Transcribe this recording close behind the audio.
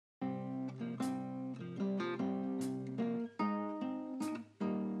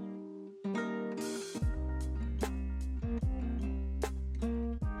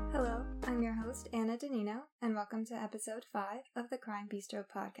host, Anna Danino, and welcome to episode 5 of the Crime Bistro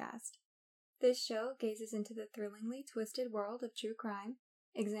podcast. This show gazes into the thrillingly twisted world of true crime,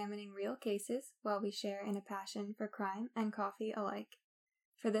 examining real cases while we share in a passion for crime and coffee alike.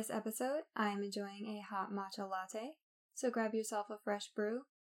 For this episode, I am enjoying a hot matcha latte, so grab yourself a fresh brew,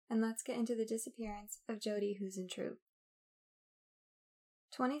 and let's get into the disappearance of Jodi Huisentruit.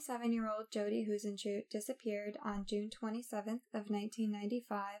 27-year-old Jodi Huisentruit disappeared on June 27th of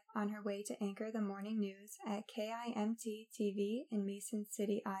 1995 on her way to anchor the morning news at KIMT-TV in Mason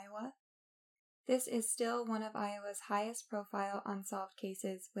City, Iowa. This is still one of Iowa's highest profile unsolved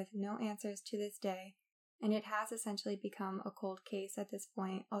cases with no answers to this day, and it has essentially become a cold case at this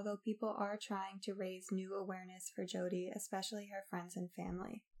point, although people are trying to raise new awareness for Jodi, especially her friends and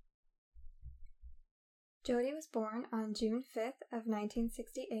family. Jodi was born on June 5th of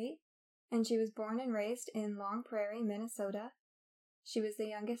 1968, and she was born and raised in Long Prairie, Minnesota. She was the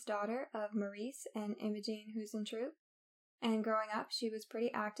youngest daughter of Maurice and Imogene Huisentruit, and growing up she was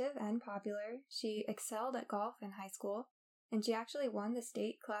pretty active and popular. She excelled at golf in high school, and she actually won the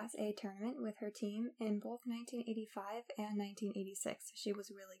state Class A tournament with her team in both 1985 and 1986, so she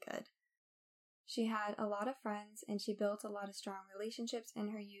was really good. She had a lot of friends, and she built a lot of strong relationships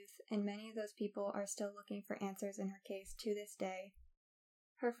in her youth, and many of those people are still looking for answers in her case to this day.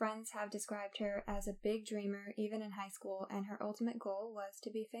 Her friends have described her as a big dreamer even in high school, and her ultimate goal was to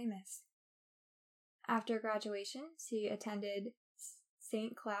be famous. After graduation, she attended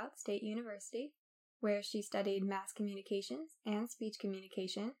St. Cloud State University, where she studied mass communications and speech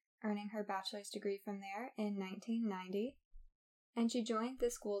communication, earning her bachelor's degree from there in 1990. And she joined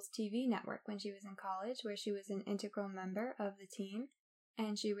the school's TV network when she was in college, where she was an integral member of the team,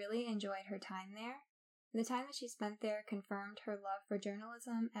 and she really enjoyed her time there. The time that she spent there confirmed her love for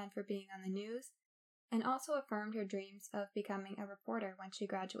journalism and for being on the news, and also affirmed her dreams of becoming a reporter when she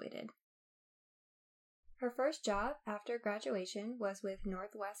graduated. Her first job after graduation was with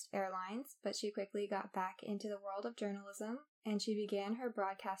Northwest Airlines, but she quickly got back into the world of journalism, and she began her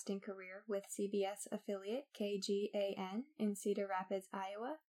broadcasting career with CBS affiliate KGAN in Cedar Rapids,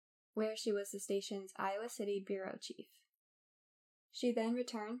 Iowa, where she was the station's Iowa City bureau chief. She then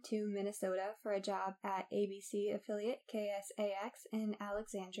returned to Minnesota for a job at ABC affiliate KSAX in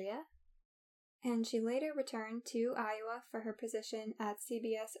Alexandria, and she later returned to Iowa for her position at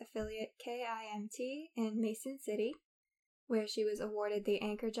CBS affiliate KIMT in Mason City, where she was awarded the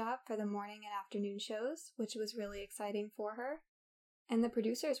anchor job for the morning and afternoon shows, which was really exciting for her. And the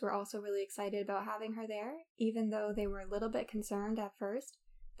producers were also really excited about having her there, even though they were a little bit concerned at first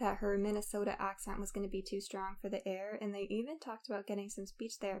that her Minnesota accent was going to be too strong for the air, and they even talked about getting some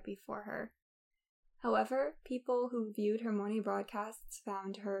speech therapy for her. However, people who viewed her morning broadcasts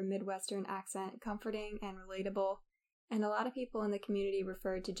found her Midwestern accent comforting and relatable, and a lot of people in the community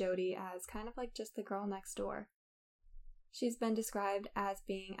referred to Jodi as kind of like just the girl next door. She's been described as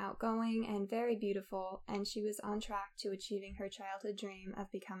being outgoing and very beautiful, and she was on track to achieving her childhood dream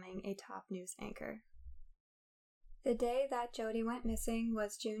of becoming a top news anchor. The day that Jodi went missing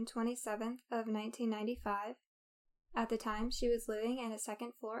was June 27th of 1995. At the time, she was living in a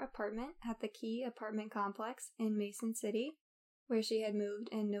second-floor apartment at the Key apartment complex in Mason City, where she had moved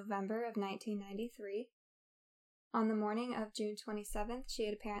in November of 1993. On the morning of June 27th, she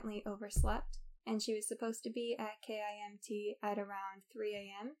had apparently overslept, and she was supposed to be at KIMT at around 3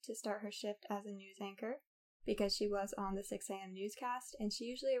 a.m. to start her shift as a news anchor, because she was on the 6 a.m. newscast, and she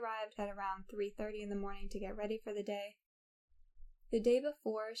usually arrived at around 3:30 in the morning to get ready for the day. The day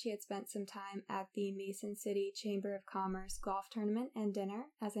before, she had spent some time at the Mason City Chamber of Commerce golf tournament and dinner.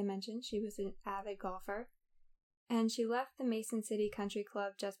 As I mentioned, she was an avid golfer. And she left the Mason City Country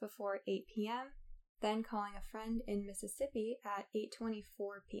Club just before 8 p.m., then calling a friend in Mississippi at 8:24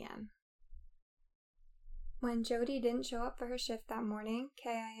 p.m. When Jodi didn't show up for her shift that morning,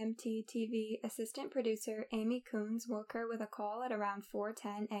 KIMT-TV assistant producer Amy Coons woke her with a call at around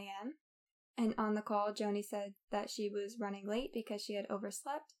 4:10 a.m., and on the call, Joni said that she was running late because she had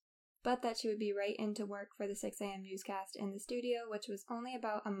overslept, but that she would be right into work for the 6 a.m. newscast in the studio, which was only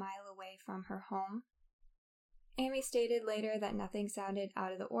about a mile away from her home. Amy stated later that nothing sounded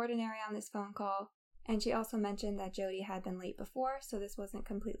out of the ordinary on this phone call, and she also mentioned that Jodi had been late before, so this wasn't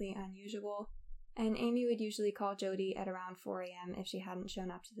completely unusual, and Amy would usually call Jodi at around 4 a.m. if she hadn't shown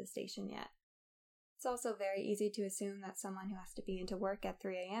up to the station yet. It's also very easy to assume that someone who has to be into work at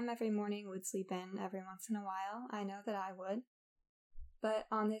 3 a.m. every morning would sleep in every once in a while. I know that I would. But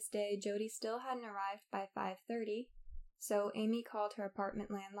on this day, Jodi still hadn't arrived by 5:30, so Amy called her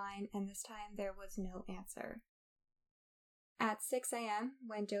apartment landline, and this time there was no answer. At 6 a.m.,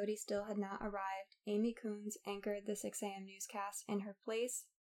 when Jodi still had not arrived, Amy Coons anchored the 6 a.m. newscast in her place,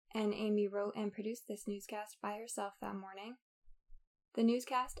 and Amy wrote and produced this newscast by herself that morning. The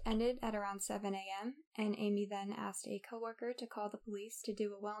newscast ended at around 7 a.m., and Amy then asked a coworker to call the police to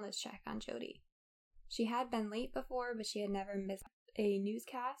do a wellness check on Jodi. She had been late before, but she had never missed a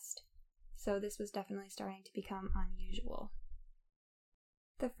newscast, so this was definitely starting to become unusual.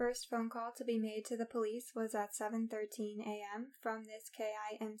 The first phone call to be made to the police was at 7:13 a.m. from this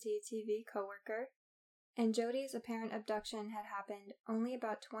KIMT-TV coworker, and Jodi's apparent abduction had happened only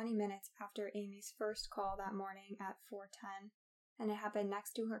about 20 minutes after Amy's first call that morning at 4:10, and it happened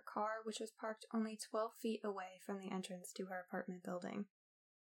next to her car, which was parked only 12 feet away from the entrance to her apartment building.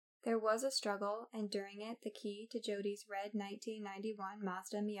 There was a struggle, and during it, the key to Jodi's red 1991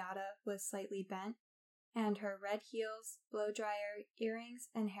 Mazda Miata was slightly bent, and her red heels, blow dryer, earrings,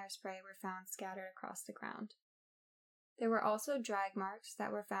 and hairspray were found scattered across the ground. There were also drag marks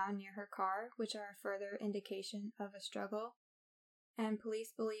that were found near her car, which are a further indication of a struggle, and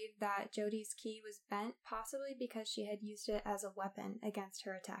police believe that Jodi's key was bent, possibly because she had used it as a weapon against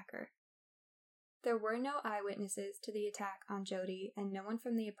her attacker. There were no eyewitnesses to the attack on Jodi, and no one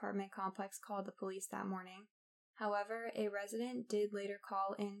from the apartment complex called the police that morning. However, a resident did later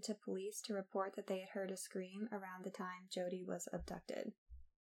call in to police to report that they had heard a scream around the time Jodi was abducted.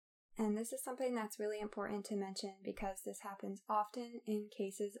 And this is something that's really important to mention because this happens often in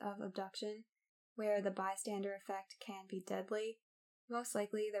cases of abduction where the bystander effect can be deadly. Most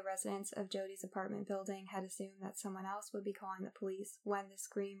likely, the residents of Jodi's apartment building had assumed that someone else would be calling the police when the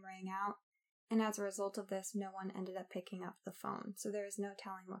scream rang out, and as a result of this, no one ended up picking up the phone, so there is no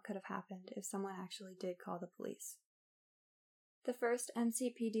telling what could have happened if someone actually did call the police. The first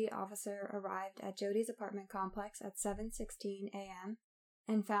MCPD officer arrived at Jodi's apartment complex at 7:16 a.m.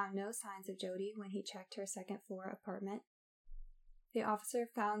 and found no signs of Jodi when he checked her second-floor apartment. The officer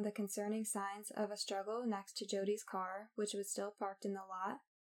found the concerning signs of a struggle next to Jodi's car, which was still parked in the lot.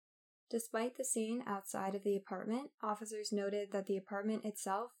 Despite the scene outside of the apartment, officers noted that the apartment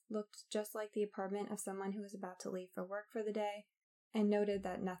itself looked just like the apartment of someone who was about to leave for work for the day, and noted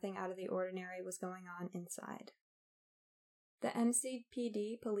that nothing out of the ordinary was going on inside. The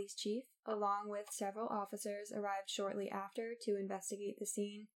MCPD police chief, along with several officers, arrived shortly after to investigate the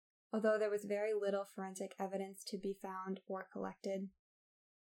scene, although there was very little forensic evidence to be found or collected.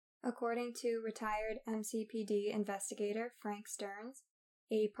 According to retired MCPD investigator Frank Stearns,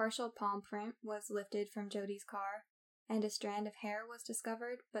 a partial palm print was lifted from Jodi's car, and a strand of hair was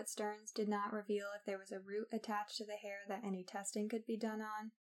discovered, but Stearns did not reveal if there was a root attached to the hair that any testing could be done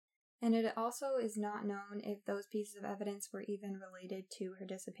on, and it also is not known if those pieces of evidence were even related to her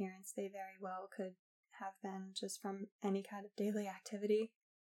disappearance. They very well could have been just from any kind of daily activity.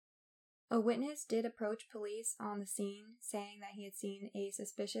 A witness did approach police on the scene, saying that he had seen a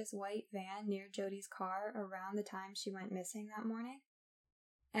suspicious white van near Jodi's car around the time she went missing that morning.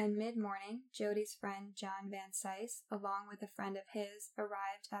 And mid-morning, Jodi's friend John Van Cise, along with a friend of his,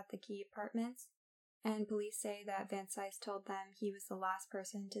 arrived at the Key Apartments, and police say that Van Cise told them he was the last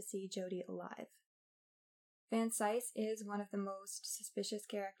person to see Jodi alive. Van Cise is one of the most suspicious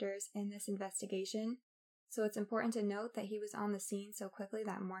characters in this investigation, so it's important to note that he was on the scene so quickly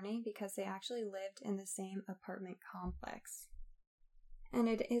that morning because they actually lived in the same apartment complex. And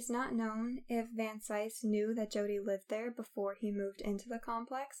it is not known if Van Cise knew that Jodi lived there before he moved into the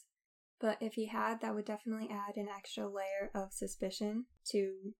complex, but if he had, that would definitely add an extra layer of suspicion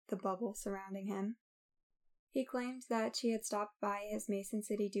to the bubble surrounding him. He claimed that she had stopped by his Mason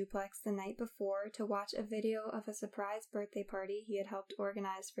City duplex the night before to watch a video of a surprise birthday party he had helped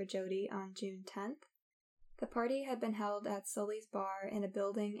organize for Jodi on June 10th. The party had been held at Sully's Bar in a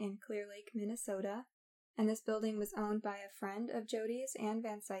building in Clear Lake, Minnesota, and this building was owned by a friend of Jodi's and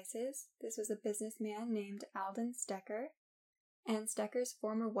Van Cise's. This was a businessman named Alden Stecker, and Stecker's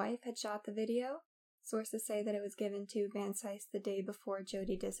former wife had shot the video. Sources say that it was given to Van Cise the day before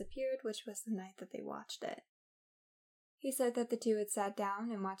Jodi disappeared, which was the night that they watched it. He said that the two had sat down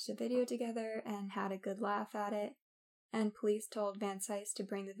and watched the video together and had a good laugh at it, and police told Van Cise to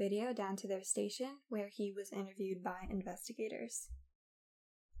bring the video down to their station, where he was interviewed by investigators.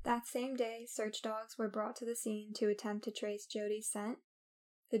 That same day, search dogs were brought to the scene to attempt to trace Jodi's scent.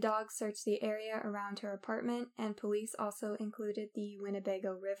 The dogs searched the area around her apartment, and police also included the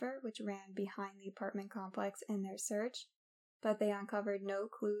Winnebago River, which ran behind the apartment complex, in their search, but they uncovered no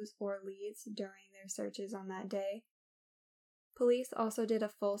clues or leads during their searches on that day. Police also did a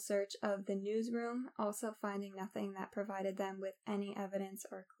full search of the newsroom, also finding nothing that provided them with any evidence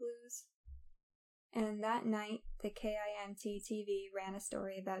or clues. And that night, the KIMT-TV ran a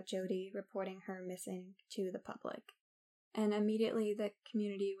story about Jodi reporting her missing to the public. And immediately the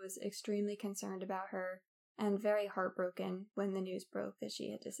community was extremely concerned about her, and very heartbroken when the news broke that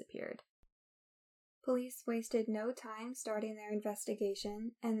she had disappeared. Police wasted no time starting their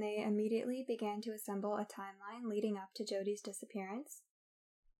investigation, and they immediately began to assemble a timeline leading up to Jodi's disappearance.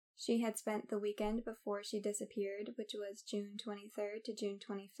 She had spent the weekend before she disappeared, which was June 23rd to June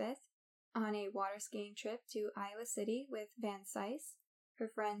 25th, on a water skiing trip to Iowa City with Van Cise, her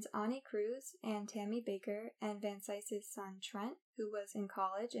friends Ani Cruz and Tammy Baker, and Van Cise's son Trent, who was in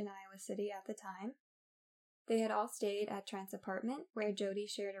college in Iowa City at the time. They had all stayed at Trent's apartment, where Jodi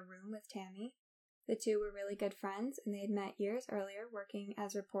shared a room with Tammy. The two were really good friends, and they had met years earlier working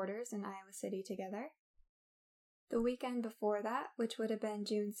as reporters in Iowa City together. The weekend before that, which would have been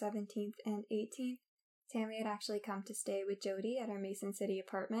June 17th and 18th, Tammy had actually come to stay with Jodi at her Mason City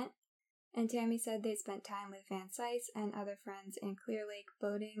apartment, and Tammy said they spent time with Van Cise and other friends in Clear Lake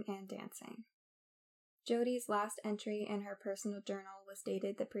boating and dancing. Jodi's last entry in her personal journal was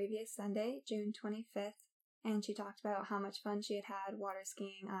dated the previous Sunday, June 25th, and she talked about how much fun she had had water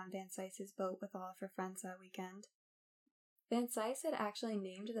skiing on Van Cise's boat with all of her friends that weekend. Van Cise had actually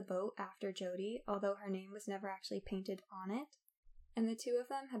named the boat after Jodi, although her name was never actually painted on it, and the two of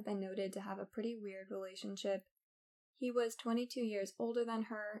them have been noted to have a pretty weird relationship. He was 22 years older than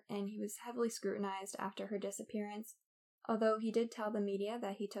her, and he was heavily scrutinized after her disappearance, although he did tell the media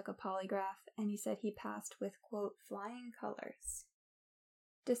that he took a polygraph, and he said he passed with, quote, flying colors.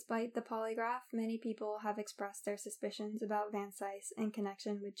 Despite the polygraph, many people have expressed their suspicions about Van Cise in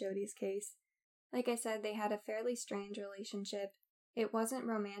connection with Jodi's case. Like I said, they had a fairly strange relationship. It wasn't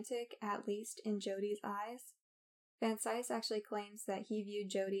romantic, at least in Jodi's eyes. Van Cise actually claims that he viewed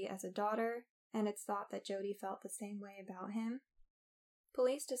Jodi as a daughter, and it's thought that Jodi felt the same way about him.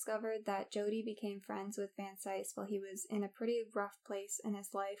 Police discovered that Jodi became friends with Van Cise while he was in a pretty rough place in his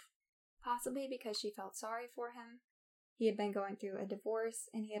life, possibly because she felt sorry for him. He had been going through a divorce,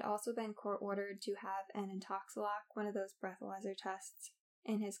 and he had also been court-ordered to have an Intoxilock, one of those breathalyzer tests,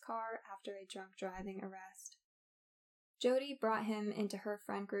 in his car after a drunk driving arrest. Jodi brought him into her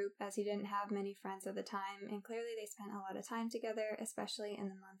friend group as he didn't have many friends at the time, and clearly they spent a lot of time together, especially in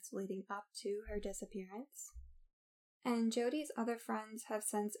the months leading up to her disappearance. And Jodi's other friends have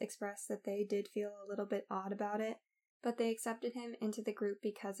since expressed that they did feel a little bit odd about it, but they accepted him into the group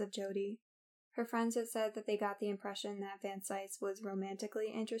because of Jodi. Her friends have said that they got the impression that Van Cise was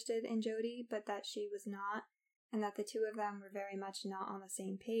romantically interested in Jodi, but that she was not, and that the two of them were very much not on the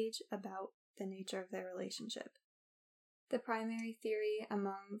same page about the nature of their relationship. The primary theory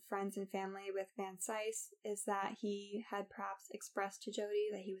among friends and family with Van Cise is that he had perhaps expressed to Jodi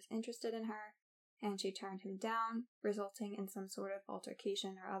that he was interested in her, and she turned him down, resulting in some sort of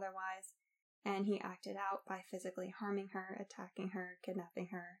altercation or otherwise, and he acted out by physically harming her, attacking her, kidnapping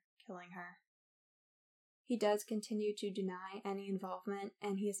her, killing her. He does continue to deny any involvement,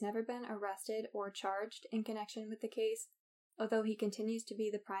 and he has never been arrested or charged in connection with the case, although he continues to be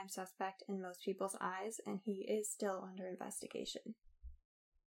the prime suspect in most people's eyes, and he is still under investigation.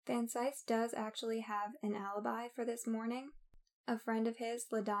 Van Cise does actually have an alibi for this morning. A friend of his,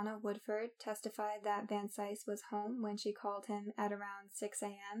 LaDonna Woodford, testified that Van Cise was home when she called him at around 6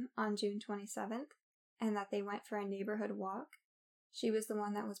 a.m. on June 27th, and that they went for a neighborhood walk. She was the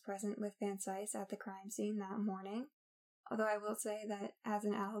one that was present with Van Cise at the crime scene that morning, although I will say that as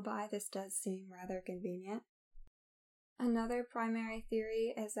an alibi, this does seem rather convenient. Another primary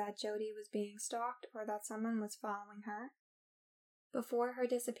theory is that Jodi was being stalked or that someone was following her. Before her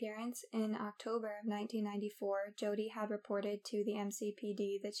disappearance in October of 1994, Jodi had reported to the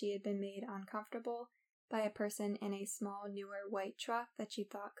MCPD that she had been made uncomfortable by a person in a small, newer white truck that she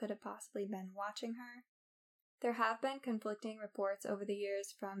thought could have possibly been watching her. There have been conflicting reports over the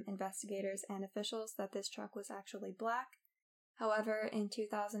years from investigators and officials that this truck was actually black. However, in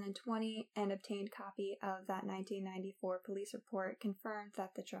 2020, an obtained copy of that 1994 police report confirmed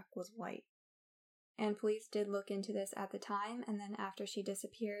that the truck was white. And police did look into this at the time and then after she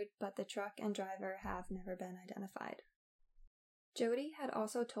disappeared, but the truck and driver have never been identified. Jodi had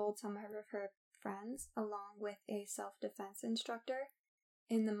also told some of her friends, along with a self-defense instructor,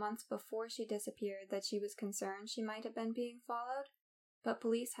 in the months before she disappeared that she was concerned she might have been being followed, but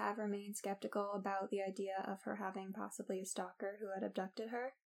police have remained skeptical about the idea of her having possibly a stalker who had abducted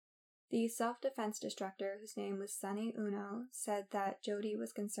her. The self-defense instructor, whose name was Sunny Uno, said that Jodi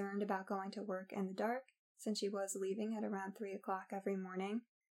was concerned about going to work in the dark, since she was leaving at around 3 o'clock every morning,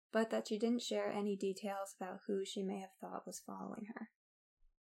 but that she didn't share any details about who she may have thought was following her.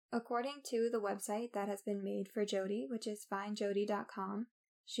 According to the website that has been made for Jodi, which is findjodi.com,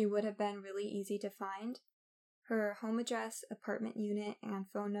 she would have been really easy to find. Her home address, apartment unit, and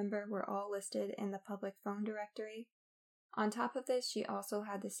phone number were all listed in the public phone directory. On top of this, she also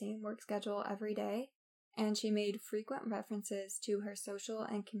had the same work schedule every day. and she made frequent references to her social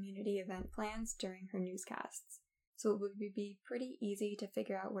and community event plans during her newscasts, so it would be pretty easy to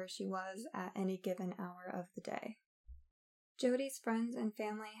figure out where she was at any given hour of the day. Jodi's friends and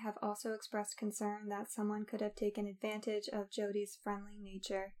family have also expressed concern that someone could have taken advantage of Jodi's friendly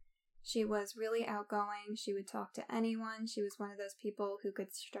nature. She was really outgoing, she would talk to anyone, she was one of those people who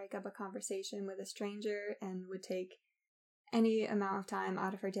could strike up a conversation with a stranger and would take any amount of time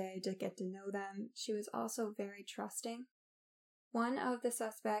out of her day to get to know them. She was also very trusting. One of the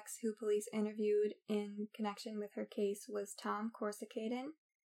suspects who police interviewed in connection with her case was Tom Corsicadin,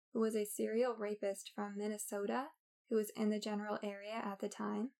 who was a serial rapist from Minnesota who was in the general area at the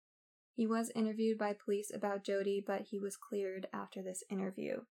time. He was interviewed by police about Jodi, but he was cleared after this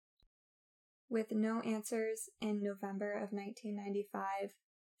interview. With no answers in November of 1995,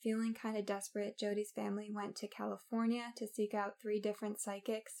 feeling kind of desperate, Jodi's family went to California to seek out 3 different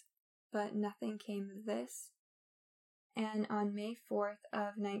psychics, but nothing came of this. And on May 4th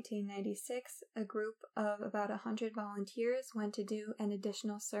of 1996, a group of about 100 volunteers went to do an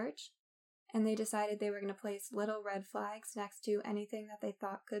additional search, and they decided they were going to place little red flags next to anything that they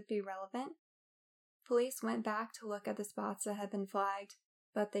thought could be relevant. Police went back to look at the spots that had been flagged,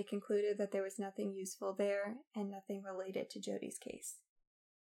 but they concluded that there was nothing useful there and nothing related to Jodi's case.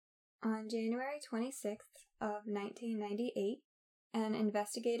 On January 26th of 1998, an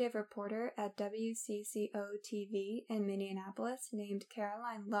investigative reporter at WCCO-TV in Minneapolis named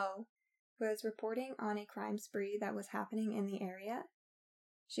Caroline Lowe was reporting on a crime spree that was happening in the area.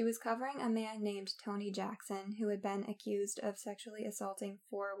 She was covering a man named Tony Jackson who had been accused of sexually assaulting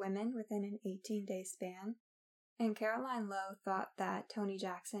 4 women within an 18-day span, and Caroline Lowe thought that Tony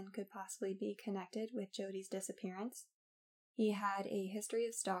Jackson could possibly be connected with Jodi's disappearance. He had a history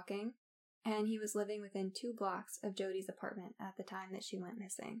of stalking, and he was living within 2 blocks of Jodi's apartment at the time that she went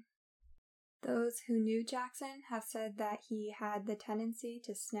missing. Those who knew Jackson have said that he had the tendency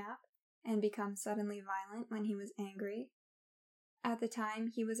to snap and become suddenly violent when he was angry. At the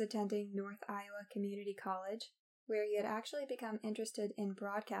time, he was attending North Iowa Community College, where he had actually become interested in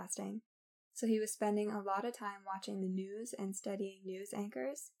broadcasting, so he was spending a lot of time watching the news and studying news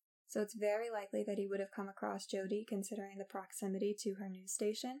anchors, so it's very likely that he would have come across Jodi considering the proximity to her news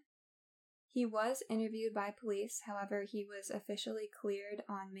station. He was interviewed by police, however, he was officially cleared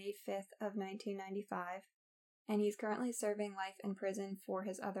on May 5th of 1995, and he's currently serving life in prison for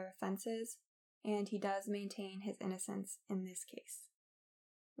his other offenses, and he does maintain his innocence in this case.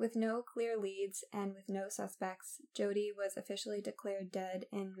 With no clear leads and with no suspects, Jodi was officially declared dead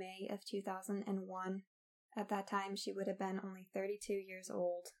in May of 2001. At that time, she would have been only 32 years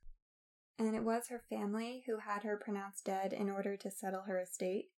old. And it was her family who had her pronounced dead in order to settle her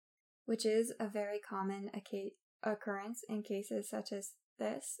estate, which is a very common occurrence in cases such as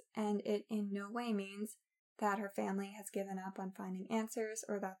this, and it in no way means that her family has given up on finding answers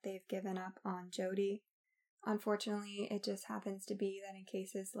or that they've given up on Jodi. Unfortunately, it just happens to be that in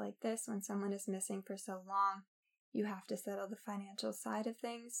cases like this, when someone is missing for so long, you have to settle the financial side of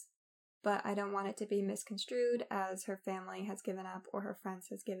things. But I don't want it to be misconstrued as her family has given up or her friends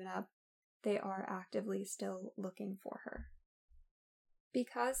has given up. They are actively still looking for her.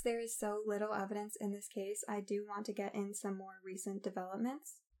 Because there is so little evidence in this case, I do want to get in some more recent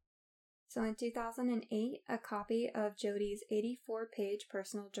developments. So in 2008, a copy of Jodi's 84-page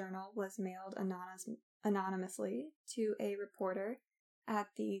personal journal was mailed anonymously to a reporter at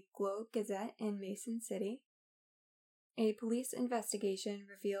the Globe-Gazette in Mason City. A police investigation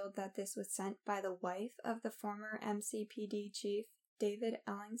revealed that this was sent by the wife of the former MCPD chief, David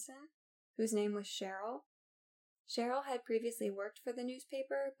Ellingson, whose name was Cheryl. Cheryl had previously worked for the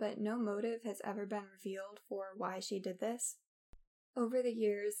newspaper, but no motive has ever been revealed for why she did this. Over the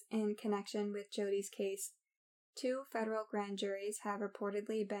years, in connection with Jodi's case, 2 federal grand juries have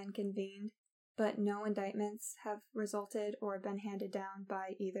reportedly been convened, but no indictments have resulted or been handed down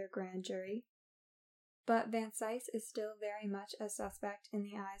by either grand jury. But Van Cise is still very much a suspect in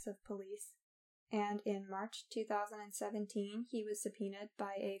the eyes of police, and in March 2017 he was subpoenaed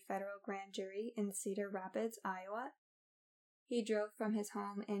by a federal grand jury in Cedar Rapids, Iowa. He drove from his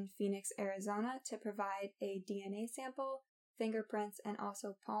home in Phoenix, Arizona to provide a DNA sample, fingerprints, and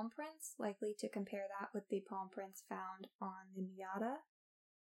also palm prints, likely to compare that with the palm prints found on the Miata.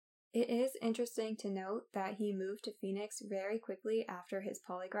 It is interesting to note that he moved to Phoenix very quickly after his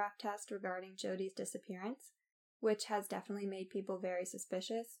polygraph test regarding Jodi's disappearance, which has definitely made people very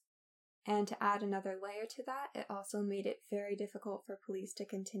suspicious. And to add another layer to that, it also made it very difficult for police to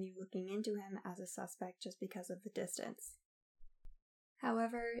continue looking into him as a suspect just because of the distance.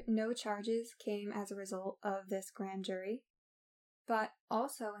 However, no charges came as a result of this grand jury. But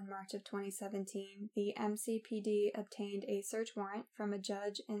also in March of 2017, the MCPD obtained a search warrant from a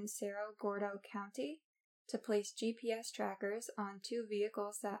judge in Cerro Gordo County to place GPS trackers on 2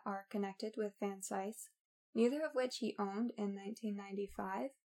 vehicles that are connected with Van Cise, neither of which he owned in 1995,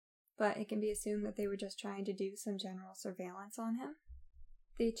 but it can be assumed that they were just trying to do some general surveillance on him.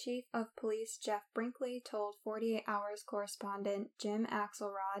 The chief of police, Jeff Brinkley, told 48 Hours correspondent Jim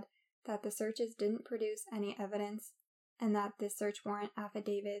Axelrod that the searches didn't produce any evidence and that the search warrant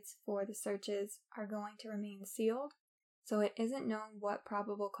affidavits for the searches are going to remain sealed, so it isn't known what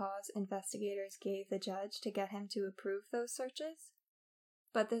probable cause investigators gave the judge to get him to approve those searches.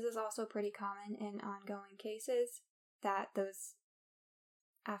 But this is also pretty common in ongoing cases, that those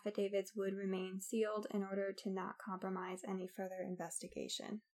affidavits would remain sealed in order to not compromise any further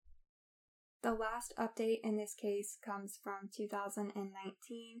investigation. The last update in this case comes from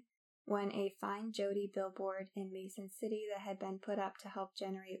 2019, when a Find Jodi billboard in Mason City that had been put up to help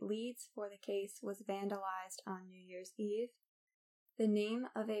generate leads for the case was vandalized on New Year's Eve. The name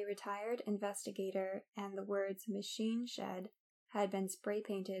of a retired investigator and the words "Machine Shed" had been spray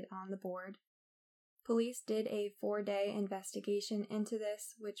painted on the board. Police did a 4-day investigation into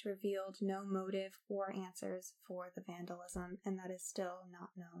this, which revealed no motive or answers for the vandalism, and that is still not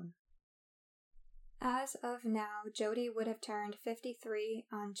known. As of now, Jodi would have turned 53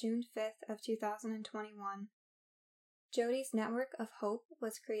 on June 5th of 2021. Jodi's network of hope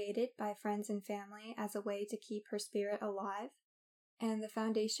was created by friends and family as a way to keep her spirit alive, and the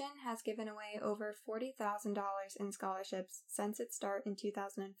foundation has given away over $40,000 in scholarships since its start in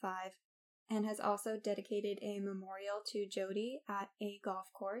 2005, and has also dedicated a memorial to Jodi at a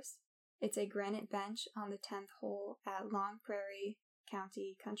golf course. It's a granite bench on the 10th hole at Long Prairie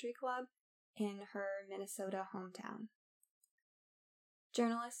County Country Club in her Minnesota hometown.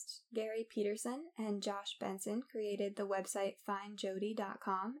 Journalists Gary Peterson and Josh Benson created the website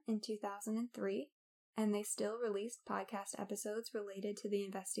findjodi.com in 2003, and they still released podcast episodes related to the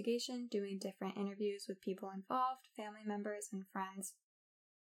investigation, doing different interviews with people involved, family members, and friends.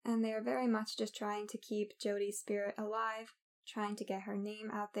 And they are very much just trying to keep Jodi's spirit alive, trying to get her name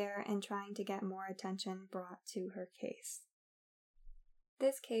out there, and trying to get more attention brought to her case.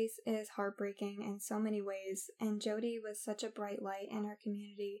 This case is heartbreaking in so many ways, and Jodi was such a bright light in her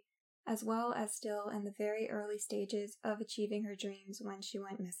community, as well as still in the very early stages of achieving her dreams when she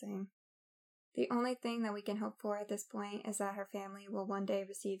went missing. The only thing that we can hope for at this point is that her family will one day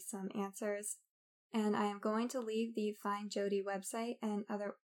receive some answers, and I am going to leave the Find Jodi website and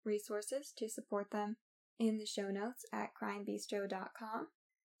other resources to support them in the show notes at crimebistro.com.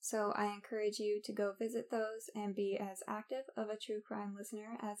 So I encourage you to go visit those and be as active of a true crime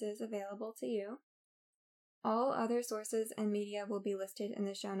listener as is available to you. All other sources and media will be listed in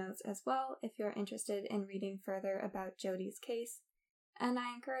the show notes as well if you're interested in reading further about Jodi's case, and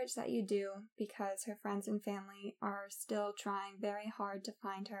I encourage that you do because her friends and family are still trying very hard to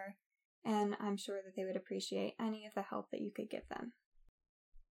find her, and I'm sure that they would appreciate any of the help that you could give them.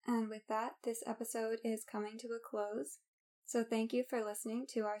 And with that, this episode is coming to a close. So thank you for listening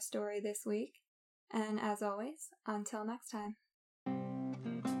to our story this week, and as always, until next time.